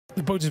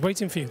The boat is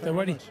waiting for you. They're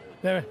ready.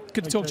 There.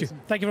 Good to talk to you.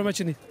 Thank you very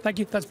much, indeed. Thank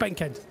you. That's Ben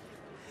Kent.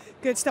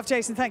 Good stuff,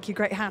 Jason. Thank you.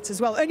 Great hat as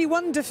well. Only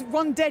one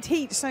dead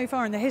heat so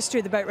far in the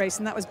history of the boat race,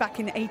 and that was back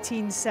in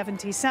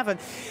 1877.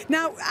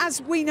 Now,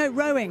 as we know,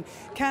 rowing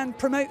can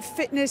promote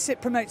fitness,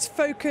 it promotes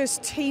focus,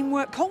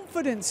 teamwork,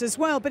 confidence as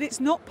well, but it's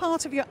not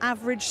part of your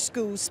average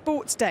school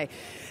sports day.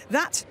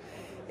 That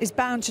is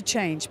bound to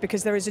change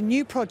because there is a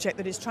new project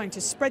that is trying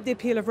to spread the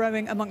appeal of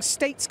rowing amongst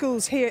state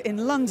schools here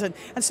in London,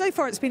 and so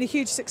far it's been a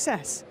huge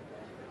success.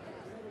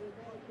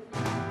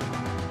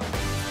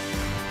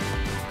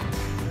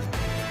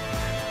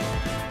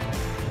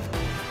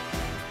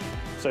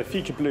 So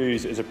Future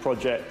Blues is a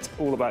project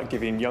all about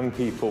giving young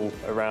people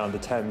around the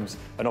Thames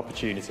an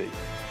opportunity.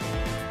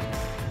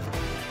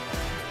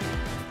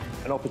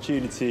 An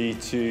opportunity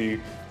to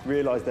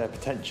realise their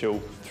potential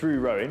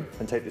through rowing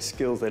and take the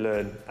skills they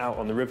learn out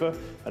on the river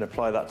and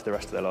apply that to the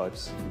rest of their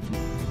lives.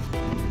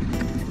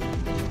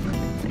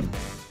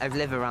 I've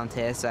lived around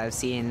here, so I've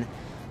seen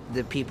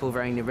the people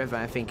rowing the river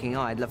and thinking,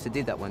 oh, I'd love to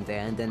do that one day,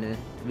 and then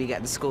we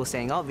get the school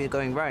saying, oh, we're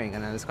going rowing,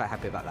 and I was quite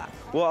happy about that.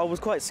 Well, I was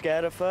quite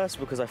scared at first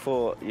because I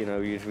thought, you know,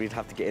 we'd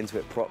have to get into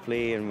it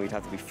properly and we'd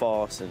have to be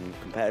fast and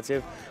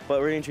competitive,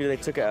 but really and truly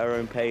they took it at our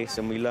own pace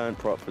and we learned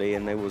properly,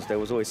 and they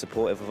was always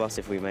supportive of us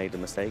if we made a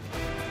mistake.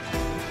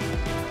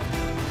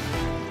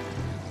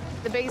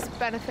 The biggest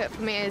benefit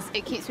for me is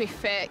it keeps me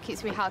fit,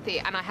 keeps me healthy,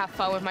 and I have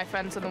fun with my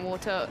friends on the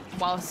water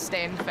while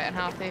staying fit and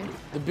healthy.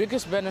 The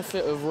biggest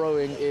benefit of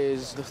rowing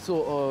is the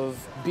thought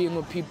of being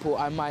with people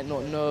I might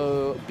not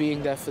know,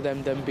 being there for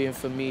them being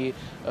for me.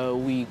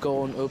 We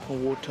go on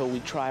open water,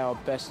 we try our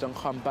best and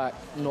come back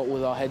not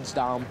with our heads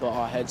down but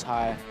our heads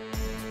high.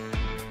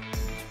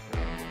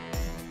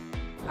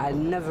 I'd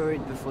never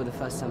rowed before the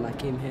first time I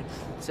came here,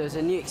 so it was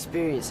a new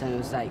experience and it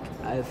was like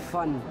a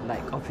fun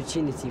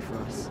opportunity for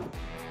us.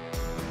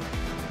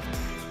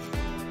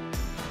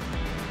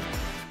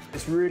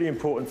 It's really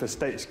important for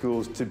state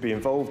schools to be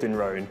involved in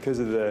rowing because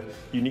of the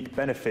unique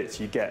benefits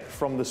you get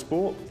from the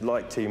sport,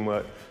 like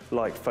teamwork,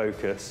 like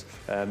focus,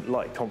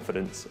 like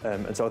confidence.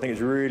 And so I think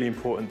it's really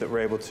important that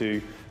we're able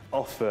to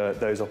offer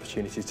those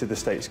opportunities to the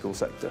state school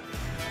sector.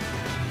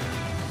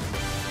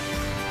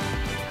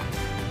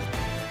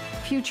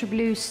 Future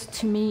Blues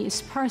to me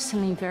is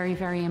personally very,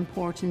 very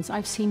important.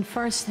 I've seen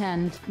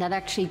firsthand that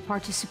actually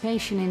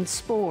participation in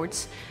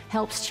sports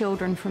helps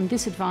children from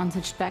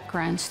disadvantaged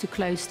backgrounds to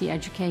close the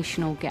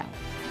educational gap.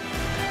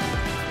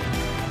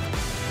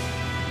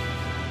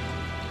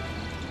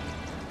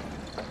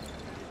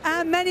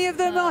 And many of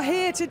them are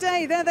here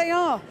today. There they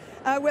are.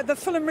 We're at the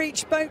Fulham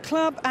Reach Boat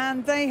Club,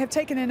 and they have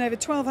taken in over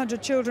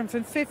 1,200 children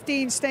from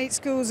 15 state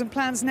schools and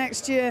plans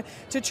next year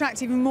to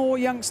attract even more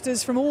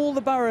youngsters from all the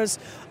boroughs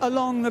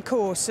along the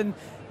course. And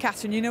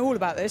Katherine, you know all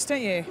about this,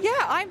 don't you? Yeah,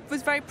 I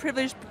was very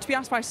privileged to be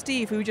asked by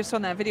Steve, who just saw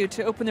that video,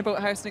 to open the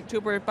boathouse in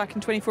October back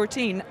in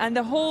 2014. And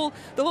the whole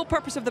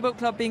purpose of the boat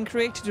club being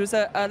created was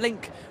a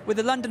link with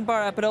the London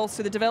Borough, but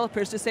also the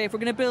developers, to say if we're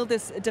going to build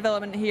this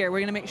development here,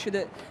 we're going to make sure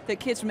that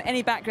kids from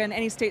any background,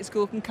 any state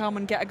school can come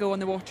and get a go on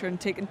the water and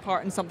take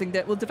part in something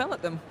that will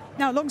develop them.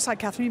 Now, alongside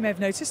Katherine, you may have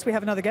noticed we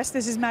have another guest.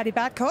 This is Maddy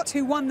Badcott,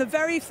 who won the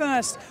very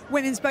first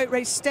women's boat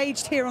race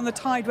staged here on the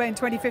Tideway in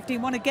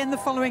 2015, won again the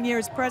following year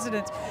as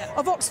president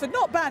of Oxford.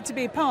 Not bad to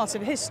be a part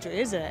of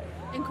history, is it?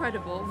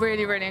 Incredible,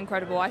 really, really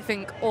incredible. I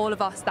think all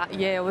of us that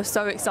year were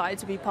so excited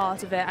to be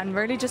part of it and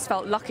really just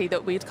felt lucky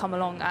that we'd come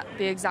along at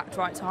the exact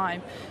right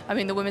time. I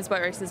mean, the women's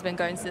boat race has been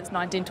going since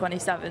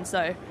 1927,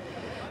 so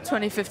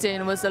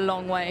 2015 was a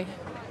long way.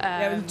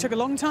 Yeah, it took a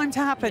long time to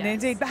happen, yes.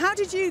 Indeed. But how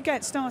did you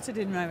get started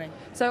in rowing?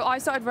 So I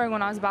started rowing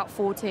when I was about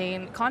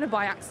 14, kind of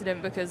by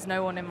accident because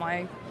no one in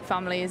my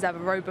family has ever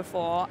rowed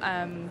before.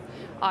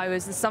 I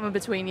was the summer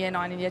between year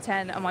 9 and year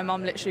 10, and my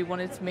mum literally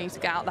wanted me to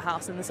get out of the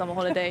house in the summer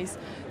holidays.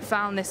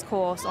 Found this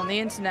course on the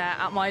internet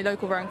at my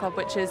local rowing club,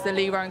 which is the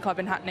Lee Rowing Club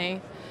in Hackney.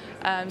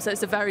 So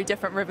it's a very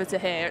different river to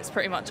here. It's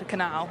pretty much a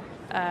canal.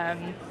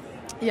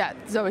 Yeah,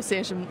 there's always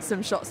seeing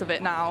some shots of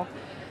it now.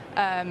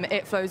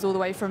 It flows all the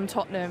way from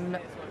Tottenham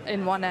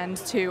in one end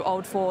to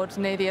Old Ford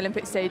near the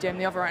Olympic Stadium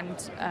the other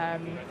end.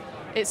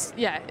 It's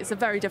a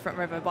very different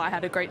river, but I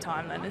had a great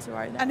time then as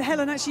well. And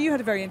Helen, actually you had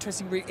a very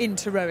interesting route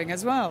into rowing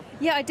as well.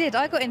 Yeah, I did.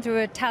 I got into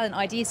a talent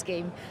ID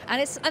scheme,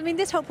 and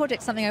this whole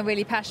project's something I'm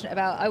really passionate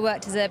about. I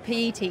worked as a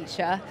PE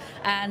teacher,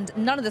 and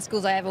none of the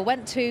schools I ever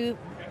went to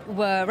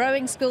were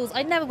rowing schools.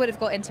 I never would have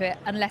got into it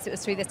unless it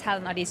was through this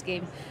talent ID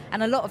scheme,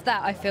 and a lot of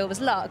that I feel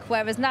was luck,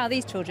 whereas now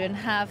these children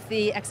have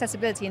the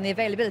accessibility and the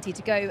availability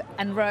to go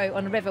and row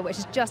on a river which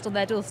is just on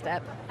their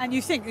doorstep. And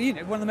you think, you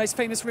know, one of the most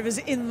famous rivers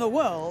in the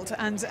world,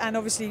 and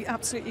obviously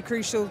absolutely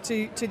crucial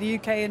to the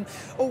UK and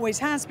always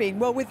has been.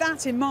 Well, with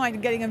that in mind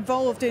and getting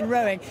involved in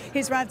rowing,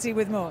 here's Radzi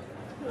with more.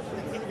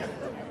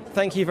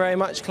 Thank you very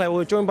much, Claire.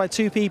 We're joined by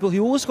two people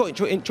who also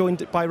got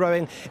joined by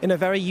rowing in a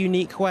very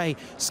unique way.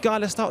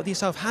 Skylar, start with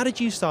yourself. How did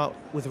you start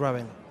with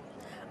rowing?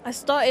 I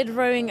started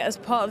rowing as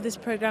part of this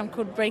programme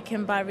called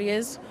Breaking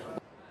Barriers.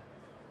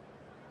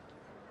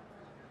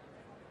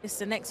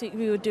 So next week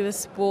we would do a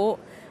sport.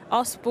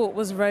 Our sport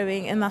was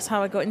rowing, and that's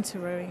how I got into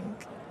rowing.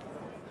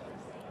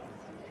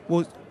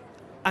 Well,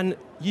 and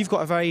you've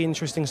got a very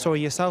interesting story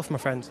yourself, my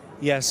friend.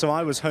 Yeah, so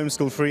I was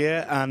homeschooled for a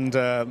year, and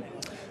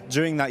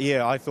during that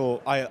year I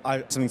thought I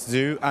had something to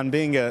do, and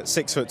being a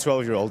 6',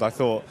 12-year-old, I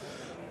thought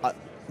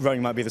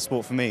rowing might be the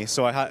sport for me,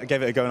 so I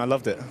gave it a go and I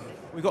loved it.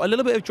 We got a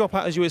little bit of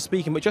dropout as you were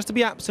speaking, but just to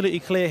be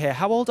absolutely clear here,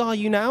 how old are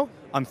you now?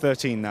 I'm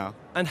 13 now.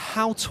 And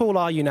how tall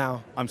are you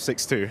now? I'm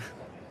 6'2".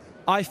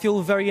 I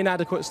feel very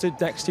inadequate stood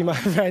next to you, my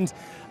friend.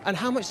 And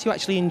how much do you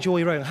actually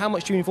enjoy rowing? How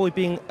much do you enjoy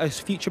being a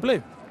future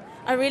blue?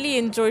 I really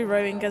enjoy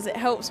rowing because it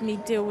helps me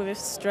deal with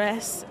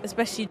stress,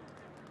 especially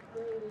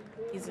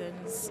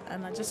seasons,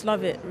 and I just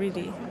love it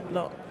really a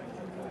lot.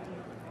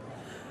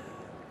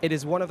 It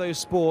is one of those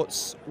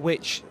sports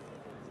which...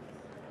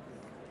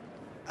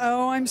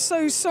 Oh, I'm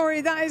so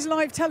sorry. That is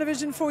live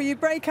television for you.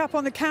 Break up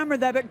on the camera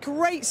there, but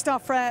great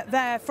stuff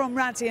there from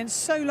Maddy, and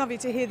so lovely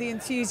to hear the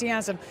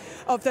enthusiasm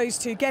of those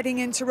two getting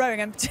into rowing,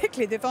 and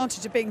particularly the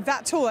advantage of being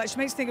that tall.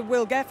 Actually makes me think of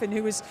Will Geffen,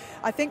 who was,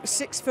 I think,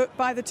 6 foot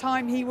by the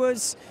time he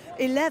was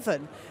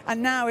 11,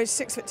 and now is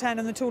 6'10"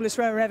 and the tallest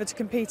rower ever to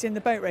compete in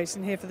the boat race,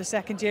 and here for the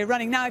second year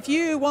running. Now, if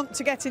you want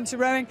to get into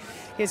rowing,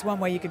 here's one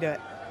way you can do it.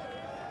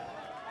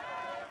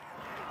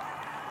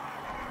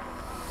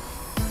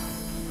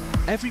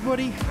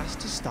 Everybody has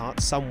to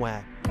start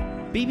somewhere.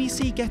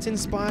 BBC Get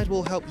Inspired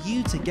will help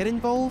you to get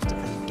involved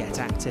and get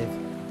active.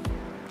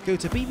 Go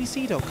to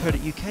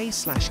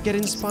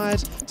bbc.co.uk/getinspired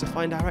to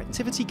find our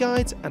activity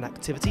guides and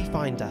activity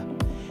finder.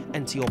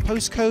 Enter your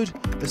postcode,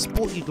 the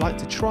sport you'd like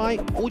to try,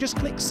 or just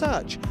click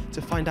search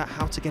to find out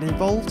how to get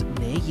involved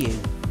near you.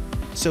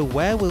 So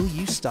where will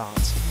you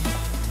start?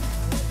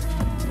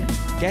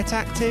 Get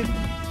active,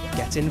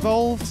 get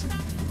involved,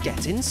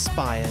 get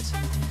inspired.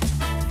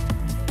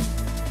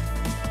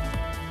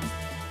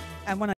 And when